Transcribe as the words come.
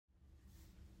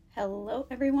Hello,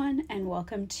 everyone, and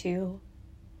welcome to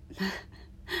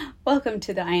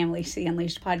the I Am Lacey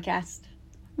Unleashed podcast.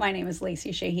 My name is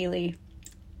Lacey Shea Healy.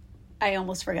 I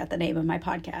almost forgot the name of my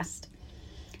podcast.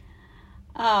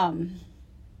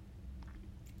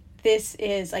 This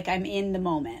is like I'm in the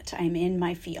moment. I'm in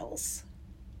my feels.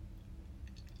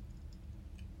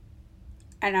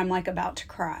 And I'm like about to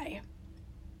cry.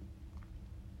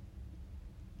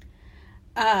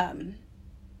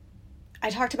 I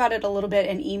talked about it a little bit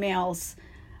in emails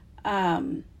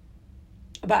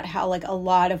about how like a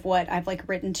lot of what I've like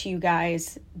written to you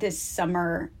guys this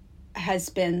summer has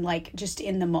been like just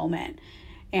in the moment.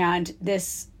 And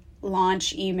this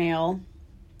launch email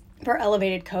for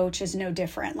Elevated Coach is no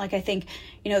different. Like I think,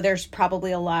 there's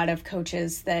probably a lot of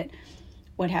coaches that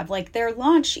would have like their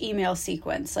launch email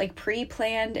sequence like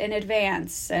pre-planned in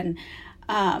advance. And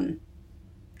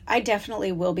I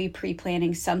definitely will be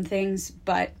pre-planning some things,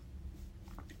 but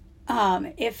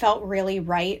it felt really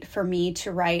right for me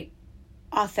to write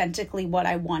authentically what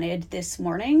I wanted this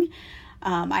morning.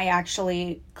 I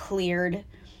actually cleared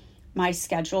my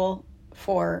schedule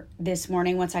for this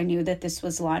morning once I knew that this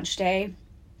was launch day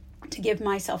to give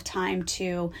myself time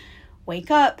to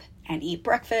wake up and eat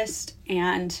breakfast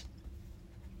and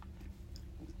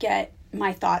get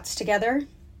my thoughts together.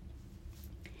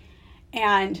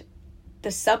 And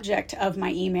the subject of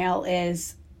my email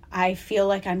is I feel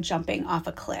like I'm jumping off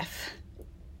a cliff.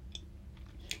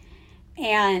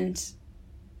 And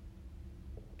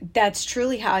that's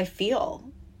truly how I feel.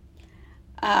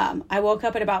 I woke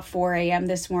up at about 4 a.m.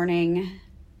 this morning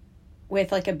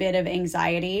with like a bit of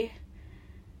anxiety.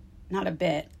 Not a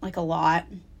bit, like a lot.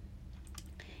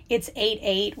 It's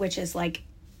 8/8, which is like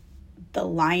the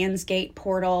Lionsgate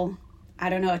portal. I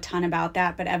don't know a ton about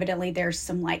that, but evidently there's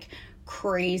some like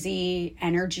crazy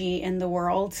energy in the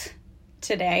world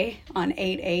today on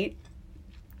 8/8.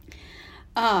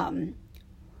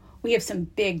 We have some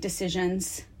big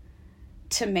decisions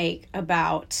to make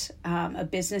about a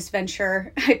business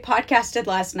venture. I podcasted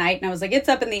last night and I was like, it's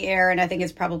up in the air and I think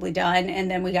it's probably done. And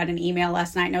then we got an email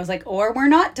last night and I was like, or we're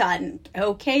not done.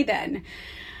 Okay, then.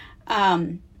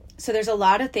 So there's a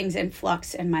lot of things in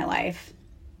flux in my life.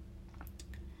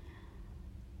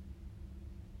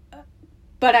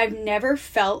 But I've never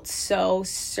felt so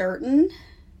certain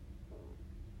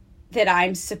that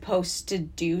I'm supposed to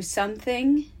do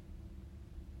something.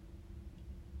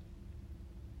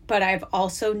 But I've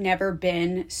also never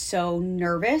been so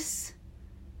nervous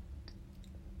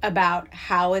about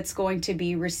how it's going to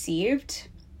be received.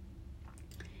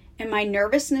 And my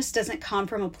nervousness doesn't come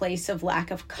from a place of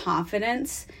lack of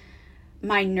confidence.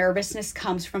 My nervousness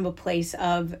comes from a place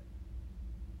of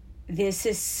this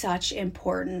is such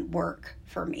important work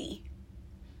for me.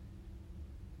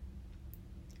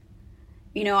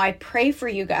 I pray for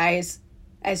you guys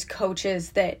as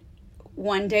coaches that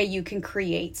one day you can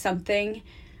create something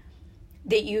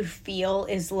that you feel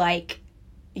is like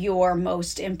your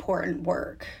most important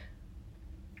work.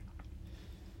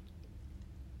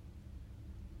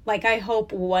 Like I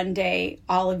hope one day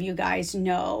all of you guys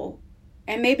know,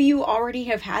 and maybe you already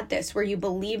have had this, where you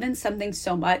believe in something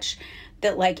so much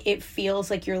that like it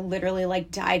feels like you're literally like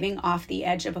diving off the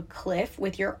edge of a cliff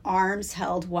with your arms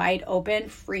held wide open,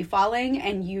 free falling,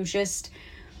 and you just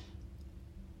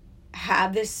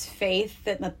have this faith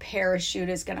that the parachute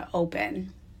is going to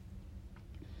open.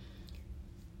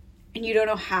 And you don't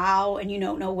know how and you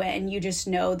don't know when. You just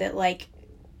know that like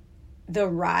the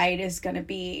ride is going to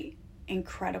be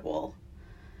incredible.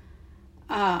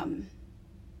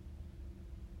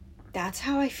 That's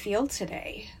how I feel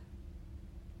today.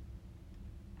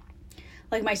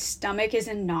 Like my stomach is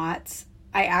in knots.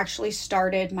 I actually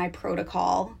started my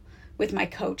protocol with my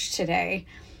coach today.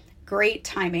 Great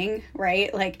timing,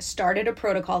 right? Like started a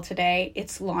protocol today.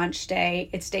 It's launch day.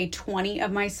 It's day 20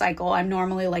 of my cycle. I'm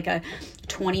normally like a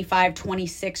 25,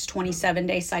 26, 27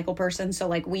 day cycle person. So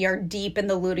like we are deep in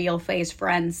the luteal phase,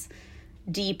 friends.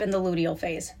 Deep in the luteal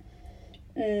phase.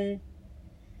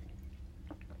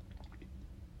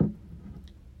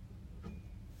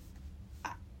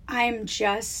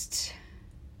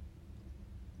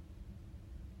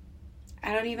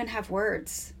 I don't even have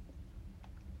words.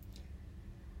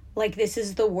 Like this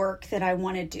is the work that I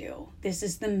want to do. This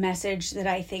is the message that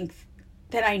I think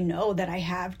that I know that I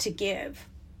have to give.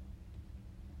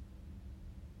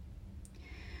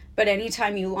 But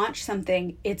anytime you launch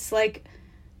something, it's like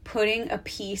putting a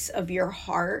piece of your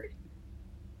heart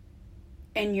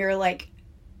and your like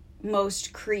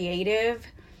most creative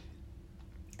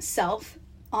self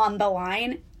on the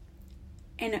line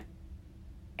and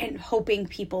hoping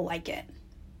people like it.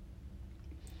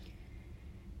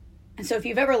 And so if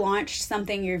you've ever launched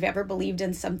something, you've ever believed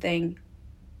in something,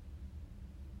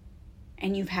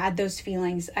 and you've had those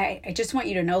feelings, I just want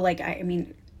you to know, like, I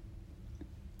mean,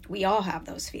 we all have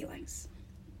those feelings.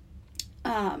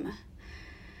 I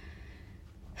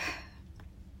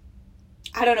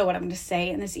don't know what I'm going to say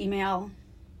in this email.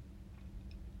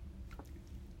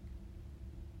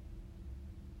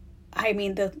 I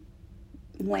mean, the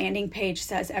landing page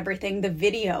says everything. The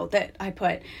video that I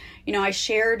put, you know, I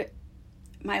shared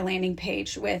my landing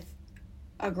page with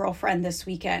a girlfriend this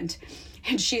weekend,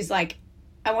 and she's like,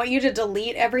 I want you to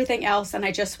delete everything else, and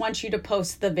I just want you to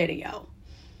post the video.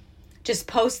 Just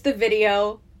post the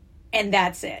video, and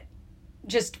that's it.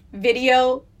 Just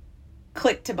video,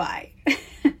 click to buy.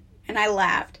 And I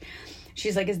laughed.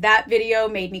 She's like, that video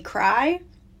made me cry,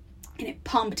 and it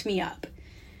pumped me up.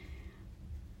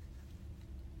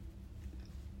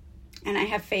 And I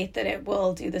have faith that it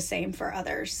will do the same for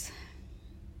others.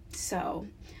 So,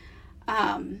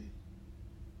 I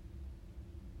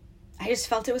just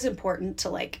felt it was important to,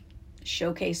 like,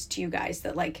 showcase to you guys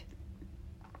that, like,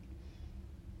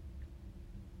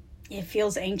 it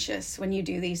feels anxious when you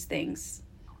do these things.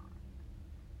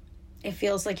 It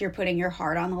feels like you're putting your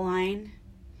heart on the line.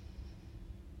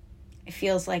 It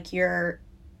feels like you're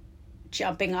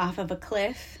jumping off of a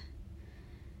cliff.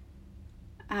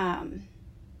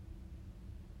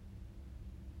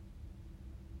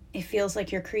 It feels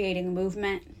like you're creating a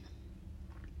movement.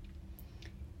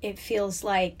 It feels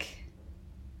like,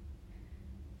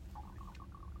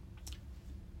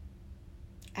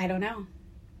 I don't know.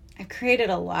 I've created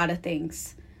a lot of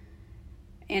things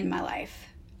in my life.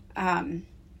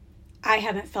 I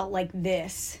haven't felt like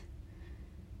this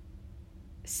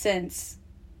since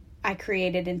I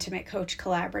created Intimate Coach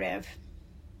Collaborative.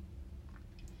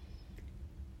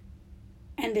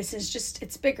 And this is just,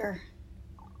 it's bigger.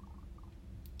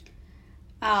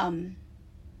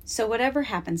 So whatever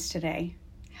happens today,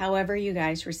 however you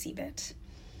guys receive it,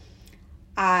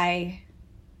 I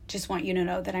just want you to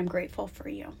know that I'm grateful for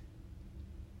you.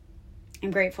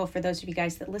 I'm grateful for those of you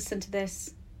guys that listen to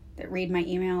this, that read my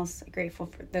emails. I'm grateful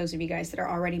for those of you guys that are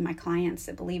already my clients,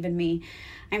 that believe in me.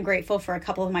 I'm grateful for a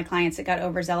couple of my clients that got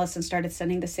overzealous and started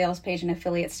sending the sales page and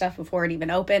affiliate stuff before it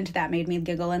even opened. That made me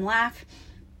giggle and laugh.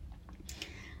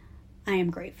 I am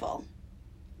grateful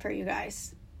for you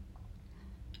guys.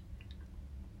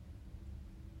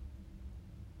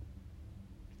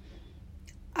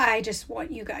 I just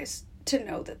want you guys to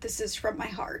know that this is from my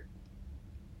heart.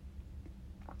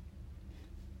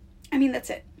 I mean, that's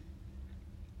it.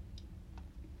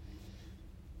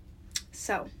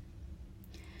 So,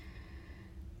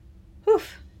 whew.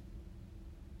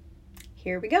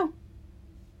 Here we go.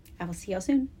 I will see y'all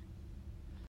soon.